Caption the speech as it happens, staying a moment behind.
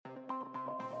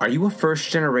Are you a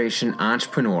first-generation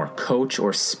entrepreneur, coach,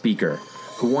 or speaker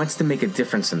who wants to make a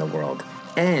difference in the world?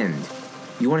 And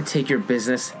you want to take your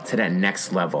business to that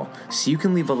next level so you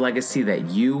can leave a legacy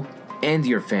that you and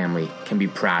your family can be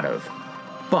proud of.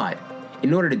 But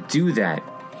in order to do that,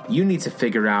 you need to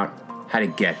figure out how to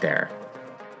get there.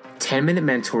 10-Minute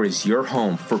Mentor is your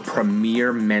home for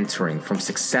premier mentoring from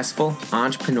successful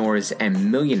entrepreneurs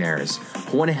and millionaires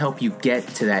who want to help you get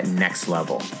to that next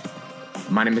level.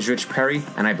 My name is Rich Perry,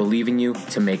 and I believe in you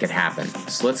to make it happen.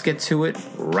 So let's get to it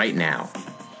right now.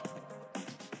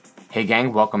 Hey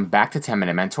gang, welcome back to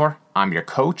 10-Minute Mentor. I'm your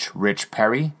coach, Rich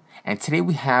Perry, and today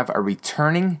we have a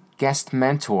returning guest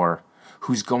mentor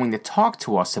who's going to talk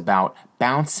to us about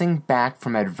bouncing back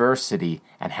from adversity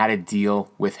and how to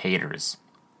deal with haters.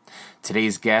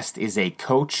 Today's guest is a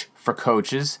coach for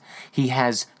coaches. He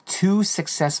has 2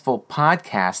 successful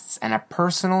podcasts and a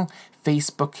personal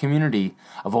Facebook community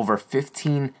of over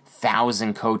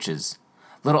 15,000 coaches.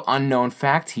 Little unknown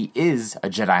fact, he is a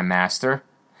Jedi Master,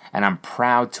 and I'm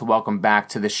proud to welcome back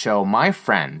to the show my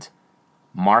friend,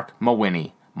 Marc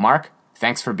Mawhinney. Marc,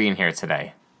 thanks for being here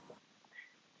today.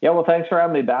 Yeah, well, thanks for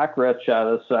having me back, Rich.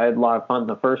 I had a lot of fun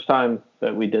the first time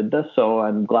that we did this, so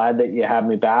I'm glad that you had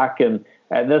me back. And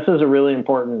this is a really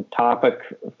important topic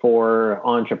for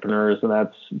entrepreneurs, and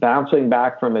that's bouncing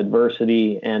back from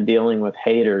adversity and dealing with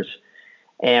haters.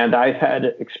 And I've had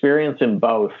experience in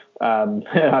both.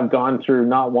 I've gone through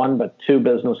not 1, but 2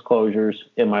 business closures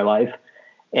in my life.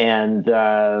 And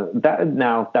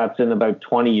that's in about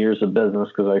 20 years of business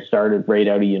because I started right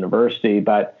out of university.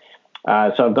 But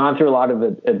so I've gone through a lot of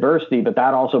adversity, but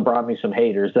that also brought me some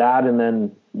haters. That, and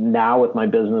then now with my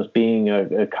business being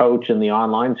a coach in the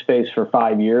online space for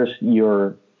 5 years,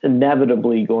 you're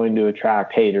inevitably going to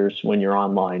attract haters when you're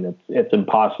online. It's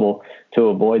impossible to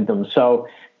avoid them. So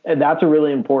that's a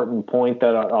really important point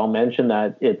that I'll mention,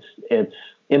 that it's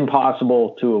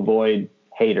impossible to avoid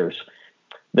haters.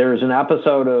 There's an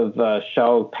episode of a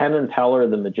show, Penn and Teller,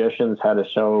 the magicians, had a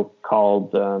show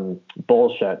called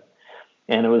Bullshit.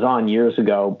 And it was on years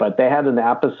ago, but they had an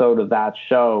episode of that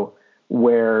show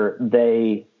where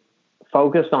they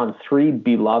focused on 3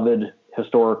 beloved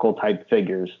historical type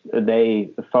figures. They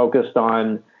focused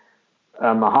on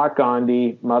Mahatma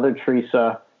Gandhi, Mother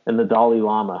Teresa, and the Dalai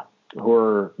Lama, who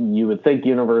are, you would think,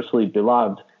 universally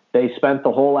beloved. They spent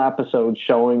the whole episode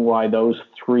showing why those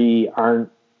 3 aren't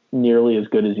nearly as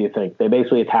good as you think. They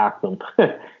basically attacked them.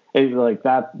 It's like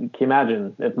that. Can you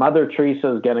imagine if Mother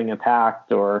Teresa is getting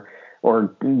attacked or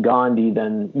Gandhi,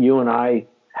 then you and I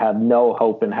have no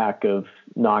hope in heck of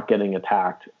not getting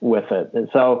attacked with it. And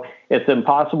so it's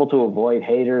impossible to avoid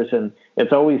haters. And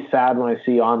it's always sad when I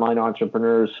see online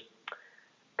entrepreneurs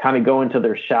kind of go into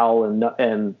their shell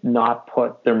and not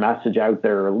put their message out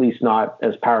there, or at least not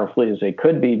as powerfully as they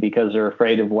could be, because they're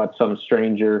afraid of what some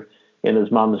stranger in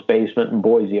his mom's basement in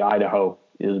Boise, Idaho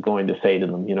is going to say to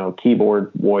them,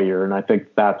 keyboard warrior. And I think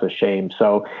that's a shame.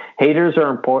 So haters are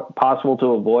impossible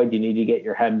to avoid. You need to get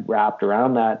your head wrapped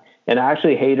around that. And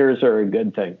actually, haters are a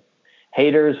good thing.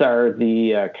 Haters are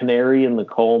the canary in the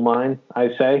coal mine, I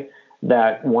say,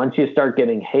 that once you start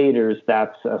getting haters,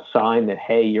 that's a sign that,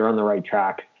 hey, you're on the right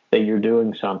track, that you're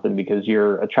doing something, because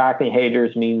you're attracting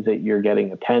haters means that you're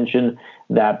getting attention,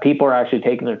 that people are actually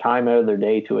taking their time out of their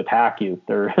day to attack you,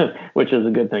 which is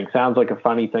a good thing. Sounds like a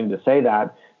funny thing to say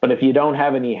that, but if you don't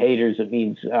have any haters, it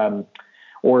means,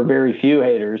 or very few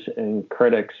haters and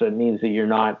critics, it means that you're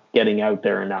not getting out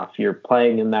there enough. You're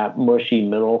playing in that mushy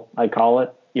middle, I call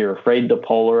it. You're afraid to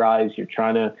polarize. You're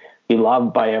trying to be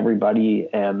loved by everybody,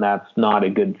 and that's not a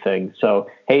good thing. So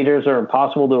haters are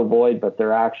impossible to avoid, but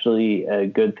they're actually a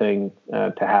good thing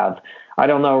to have. I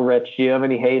don't know, Rich, do you have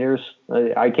any haters?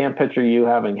 I can't picture you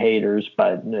having haters,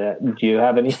 but do you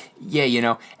have any?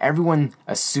 Yeah, everyone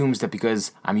assumes that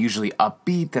because I'm usually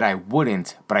upbeat that I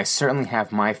wouldn't, but I certainly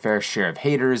have my fair share of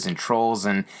haters and trolls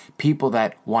and people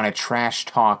that want to trash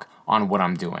talk on what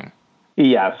I'm doing.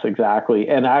 Yes, exactly.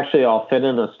 And actually, I'll fit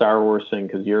in a Star Wars thing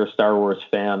because you're a Star Wars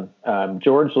fan.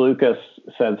 George Lucas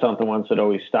said something once that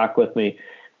always stuck with me.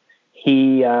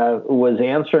 He was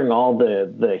answering all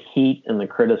the heat and the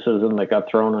criticism that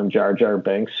got thrown on Jar Jar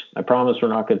Binks. I promise we're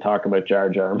not going to talk about Jar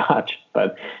Jar much,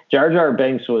 but Jar Jar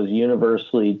Binks was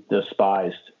universally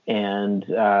despised. And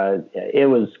it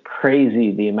was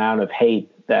crazy the amount of hate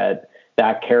that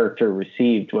character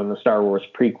received when the Star Wars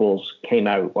prequels came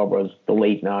out, what was the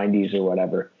late 90s or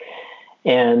whatever.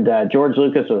 And George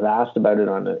Lucas was asked about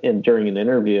it during an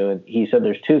interview, and he said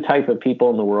there's 2 types of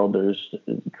people in the world. There's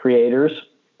creators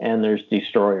and there's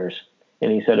destroyers.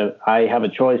 And he said, if I have a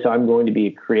choice, I'm going to be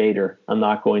a creator. I'm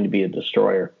not going to be a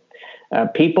destroyer.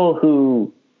 People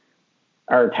who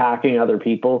are attacking other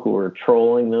people, who are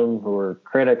trolling them, who are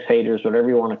critics, haters, whatever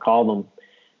you want to call them,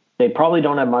 they probably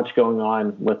don't have much going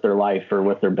on with their life or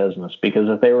with their business, because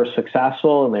if they were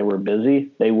successful and they were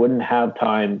busy, they wouldn't have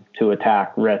time to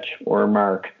attack Rich or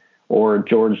Mark or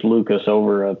George Lucas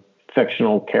over a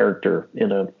fictional character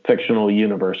in a fictional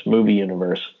universe, movie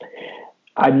universe.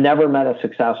 I've never met a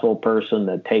successful person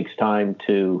that takes time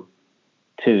to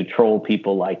troll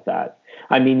people like that.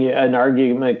 I mean, an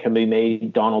argument can be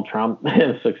made Donald Trump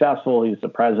is successful, he's the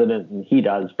president, and he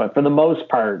does. But for the most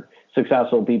part,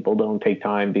 successful people don't take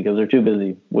time because they're too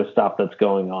busy with stuff that's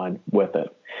going on with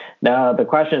it. Now, the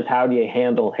question is, how do you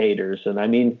handle haters? And I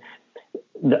mean,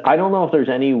 I don't know if there's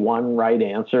any one right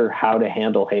answer how to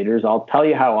handle haters. I'll tell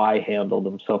you how I handle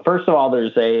them. So first of all,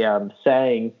 there's a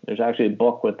saying, there's actually a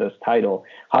book with this title,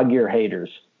 Hug Your Haters.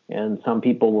 And some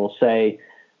people will say,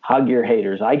 hug your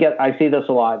haters. I see this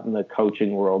a lot in the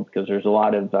coaching world because there's a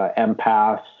lot of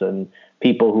empaths and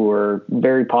people who are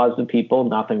very positive people,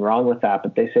 nothing wrong with that,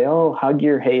 but they say, oh, hug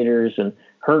your haters and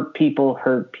hurt people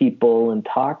and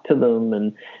talk to them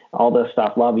and all this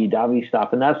stuff, lovey-dovey stuff.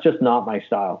 And that's just not my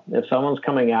style. If someone's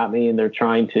coming at me and they're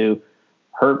trying to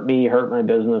hurt me, hurt my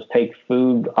business, take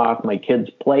food off my kid's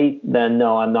plate, then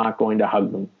no, I'm not going to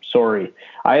hug them. Sorry.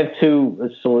 I have two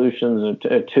solutions,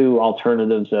 two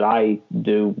alternatives that I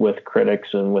do with critics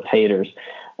and with haters.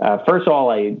 First of all,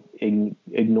 I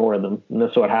ignore them. And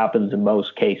this is what happens in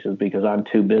most cases because I'm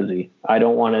too busy. I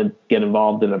don't want to get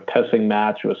involved in a pissing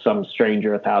match with some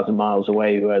stranger 1,000 miles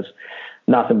away who has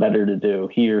nothing better to do.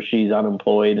 He or she's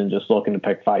unemployed and just looking to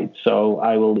pick fights. So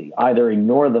I will either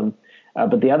ignore them.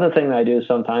 But the other thing that I do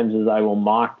sometimes is I will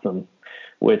mock them,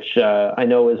 which I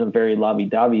know isn't very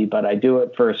lovey-dovey, but I do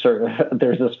it for a certain,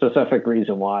 there's a specific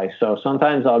reason why. So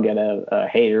sometimes I'll get a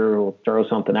hater who will throw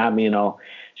something at me and I'll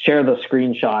share the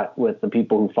screenshot with the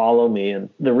people who follow me. And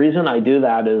the reason I do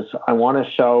that is I want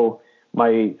to show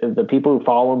the people who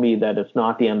follow me that it's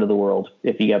not the end of the world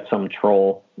if you get some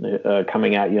troll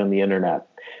coming at you on the internet.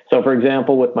 So for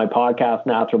example, with my podcast,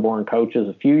 Natural Born Coaches,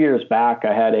 a few years back,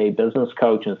 I had a business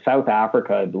coach in South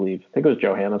Africa, I believe, I think it was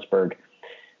Johannesburg,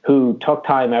 who took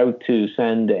time out to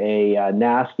send a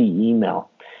nasty email.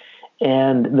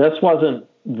 And this wasn't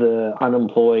the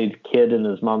unemployed kid in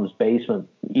his mom's basement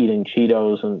eating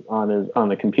Cheetos and on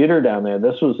the computer down there.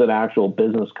 This was an actual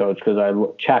business coach because I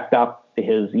checked up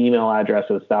his email address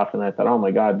and stuff, and I thought, oh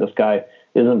my God, this guy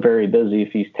isn't very busy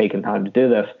if he's taking time to do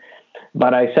this.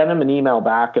 But I sent him an email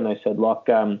back and I said, look,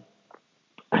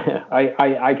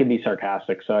 I can be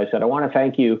sarcastic. So I said, I want to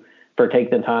thank you for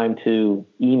taking the time to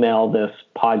email this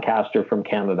podcaster from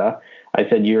Canada. I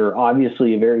said, you're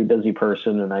obviously a very busy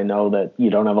person, and I know that you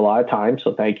don't have a lot of time,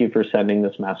 so thank you for sending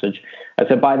this message. I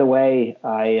said, by the way,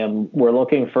 we're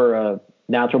looking for a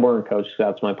Natural Born Coach,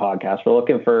 that's my podcast. We're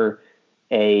looking for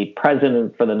a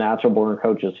president for the Natural Born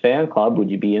Coaches fan club. Would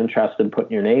you be interested in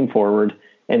putting your name forward?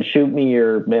 And shoot me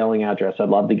your mailing address. I'd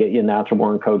love to get you a Natural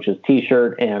Born Coaches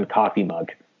t-shirt and coffee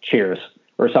mug. Cheers.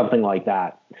 Or something like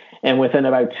that. And within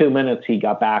about 2 minutes, he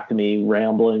got back to me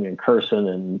rambling and cursing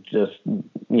and just,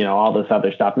 all this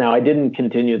other stuff. Now, I didn't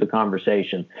continue the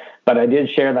conversation, but I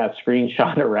did share that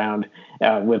screenshot around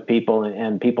with people,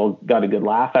 and people got a good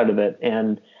laugh out of it.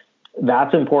 And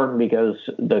that's important because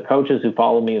the coaches who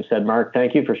follow me have said, Mark,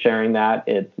 thank you for sharing that.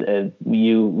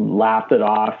 You laughed it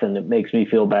off, and it makes me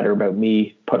feel better about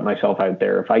me putting myself out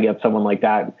there. If I get someone like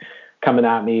that coming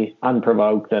at me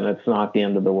unprovoked, then it's not the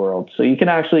end of the world. So you can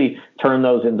actually turn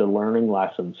those into learning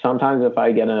lessons. Sometimes if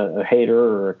I get a hater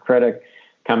or a critic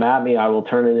come at me, I will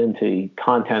turn it into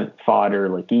content fodder,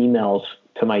 like emails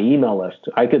to my email list.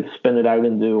 I could spin it out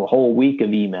into a whole week of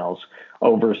emails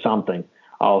over something.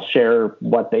 I'll share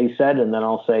what they said, and then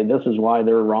I'll say, this is why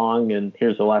they're wrong, and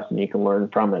here's a lesson you can learn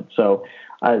from it. So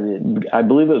I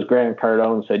believe it was Grant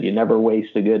Cardone said, you never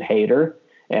waste a good hater.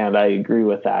 And I agree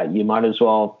with that. You might as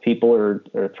well, people are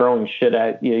throwing shit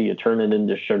at you, you turn it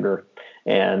into sugar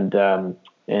and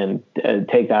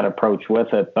take that approach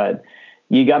with it. But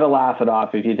you got to laugh it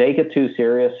off. If you take it too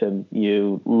serious and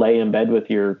you lay in bed with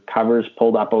your covers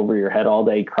pulled up over your head all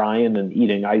day crying and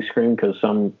eating ice cream because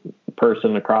some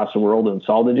person across the world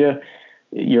insulted you,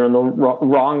 you're in the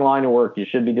wrong line of work. You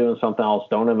should be doing something else.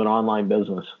 Don't have an online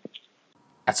business.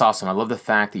 That's awesome. I love the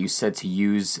fact that you said to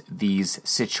use these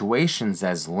situations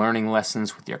as learning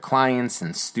lessons with your clients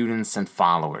and students and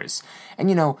followers. And,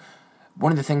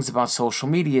 one of the things about social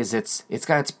media is it's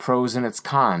got its pros and its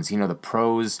cons. The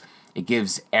pros, it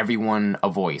gives everyone a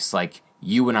voice. Like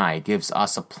you and I, it gives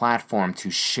us a platform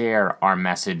to share our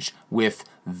message with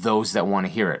those that want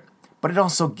to hear it. But it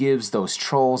also gives those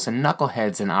trolls and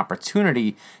knuckleheads an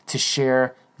opportunity to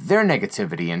share their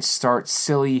negativity and start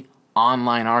silly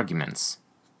online arguments.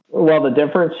 Well, the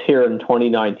difference here in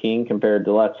 2019 compared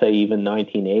to, let's say, even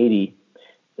 1980,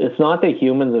 it's not that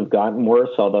humans have gotten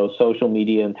worse, although social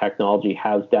media and technology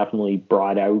has definitely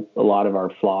brought out a lot of our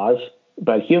flaws.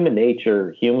 But human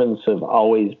nature, humans have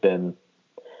always been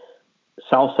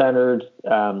self-centered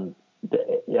and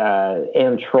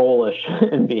trollish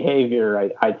in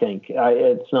behavior, I think.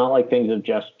 It's not like things have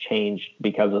just changed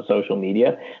because of social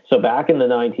media. So back in the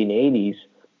 1980s,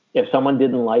 if someone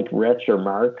didn't like Rich or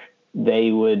Mark,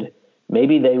 they would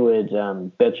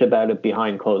bitch about it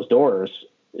behind closed doors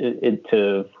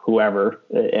to whoever,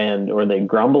 or they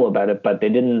grumble about it, but they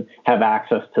didn't have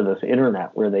access to this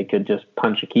internet where they could just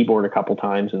punch a keyboard a couple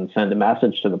times and send a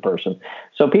message to the person.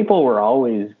 So people were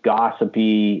always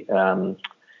gossipy,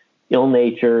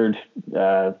 ill-natured,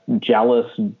 jealous,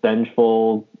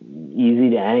 vengeful, easy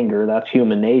to anger. That's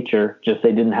human nature. Just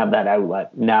they didn't have that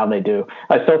outlet. Now they do.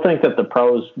 I still think that the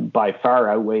pros by far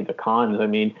outweigh the cons. I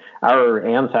mean, our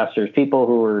ancestors, people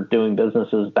who were doing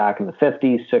businesses back in the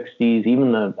 50s, 60s,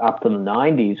 even up to the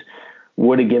 90s,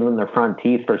 would have given their front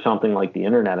teeth for something like the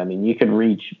internet. I mean, you could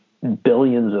reach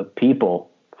billions of people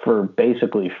for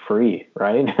basically free,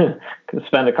 right?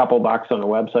 Spend a couple bucks on a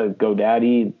website,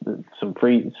 GoDaddy, some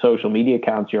free social media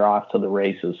accounts, you're off to the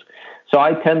races. So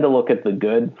I tend to look at the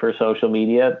good for social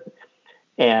media,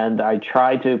 and I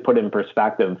try to put in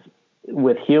perspective.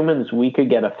 With humans, we could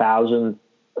get 1,000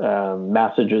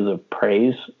 messages of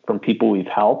praise from people we've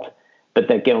helped, but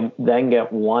they then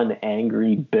get one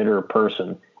angry, bitter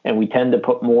person. And we tend to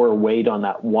put more weight on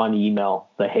that one email,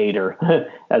 the hater,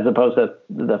 as opposed to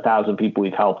the 1,000 people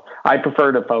we've helped. I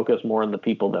prefer to focus more on the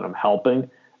people that I'm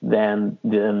helping than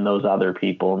those other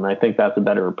people. And I think that's a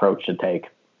better approach to take.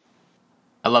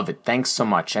 I love it. Thanks so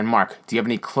much. And Mark, do you have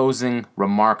any closing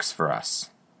remarks for us?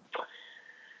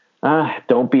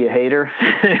 Don't be a hater.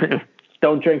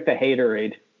 Don't drink the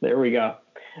haterade. There we go.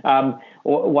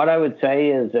 What I would say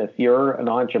is, if you're an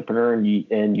entrepreneur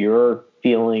and you're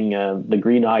feeling the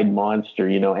green-eyed monster,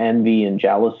 envy and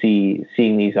jealousy,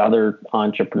 seeing these other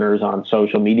entrepreneurs on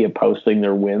social media posting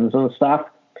their wins and stuff,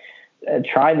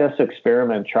 try this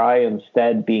experiment. Try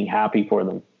instead being happy for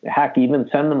them. Heck, even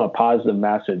send them a positive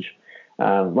message.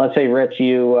 Let's say, Rich,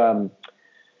 if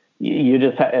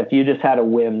you just had a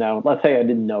win. Now, let's say I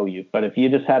didn't know you, but if you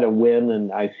just had a win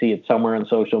and I see it somewhere on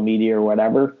social media or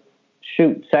whatever,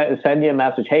 send you a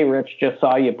message. Hey, Rich, just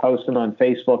saw you posted on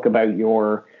Facebook about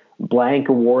your blank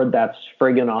award. That's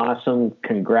friggin' awesome.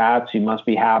 Congrats. You must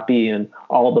be happy and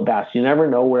all the best. You never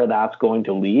know where that's going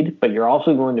to lead, but you're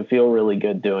also going to feel really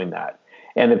good doing that.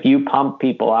 And if you pump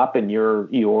people up and you're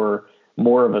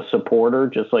more of a supporter,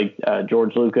 just like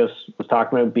George Lucas was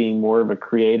talking about, being more of a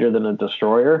creator than a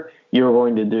destroyer, you're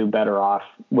going to do better off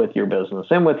with your business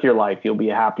and with your life. You'll be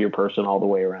a happier person all the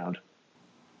way around.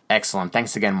 Excellent.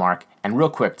 Thanks again, Mark. And real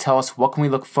quick, tell us, what can we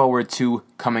look forward to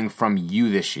coming from you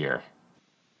this year?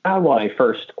 My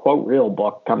first quote real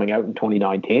book coming out in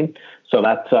 2019. So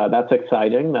that's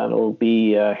exciting. That'll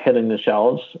be hitting the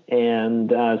shelves,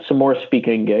 and some more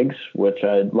speaking gigs, which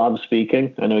I love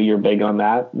speaking. I know you're big on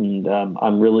that, and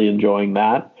I'm really enjoying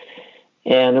that.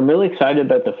 And I'm really excited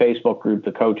about the Facebook group,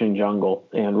 the Coaching Jungle.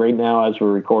 And right now, as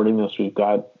we're recording this, we've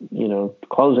got,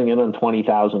 closing in on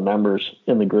 20,000 members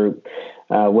in the group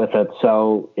with it.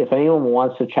 So if anyone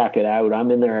wants to check it out,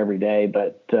 I'm in there every day,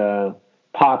 but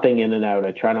popping in and out.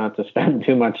 I try not to spend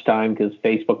too much time because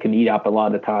Facebook can eat up a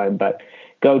lot of time, but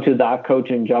go to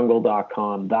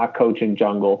coachingjungle.com,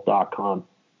 coachingjungle.com.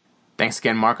 Thanks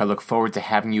again, Mark. I look forward to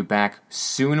having you back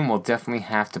soon, and we'll definitely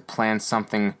have to plan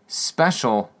something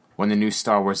special when the new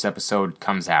Star Wars episode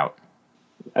comes out.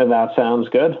 And that sounds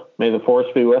good. May the Force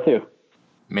be with you.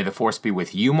 May the Force be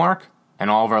with you, Mark, and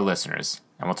all of our listeners.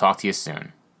 And we'll talk to you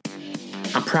soon.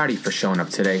 I'm proud of you for showing up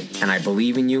today, and I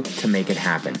believe in you to make it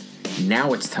happen.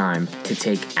 Now it's time to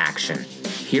take action.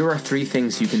 Here are 3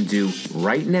 things you can do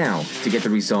right now to get the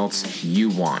results you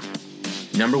want.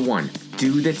 Number 1,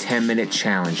 do the 10-minute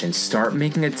challenge and start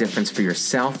making a difference for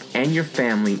yourself and your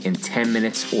family in 10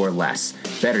 minutes or less.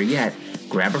 Better yet,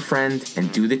 grab a friend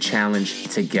and do the challenge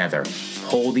together.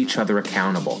 Hold each other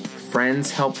accountable.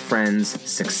 Friends help friends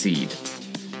succeed.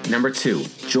 Number 2,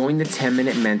 join the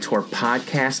 10-Minute Mentor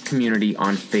podcast community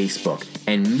on Facebook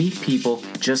and meet people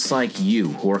just like you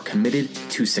who are committed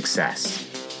to success.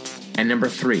 And number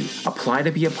 3, apply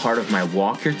to be a part of my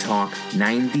Walk Your Talk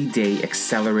 90-day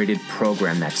accelerated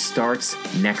program that starts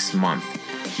next month.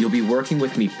 You'll be working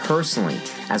with me personally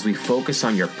as we focus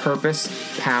on your purpose,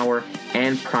 power,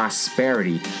 and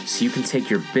prosperity so you can take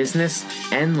your business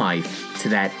and life to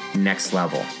that next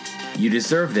level. You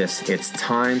deserve this. It's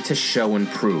time to show and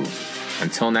prove.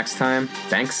 Until next time,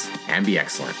 thanks and be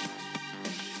excellent.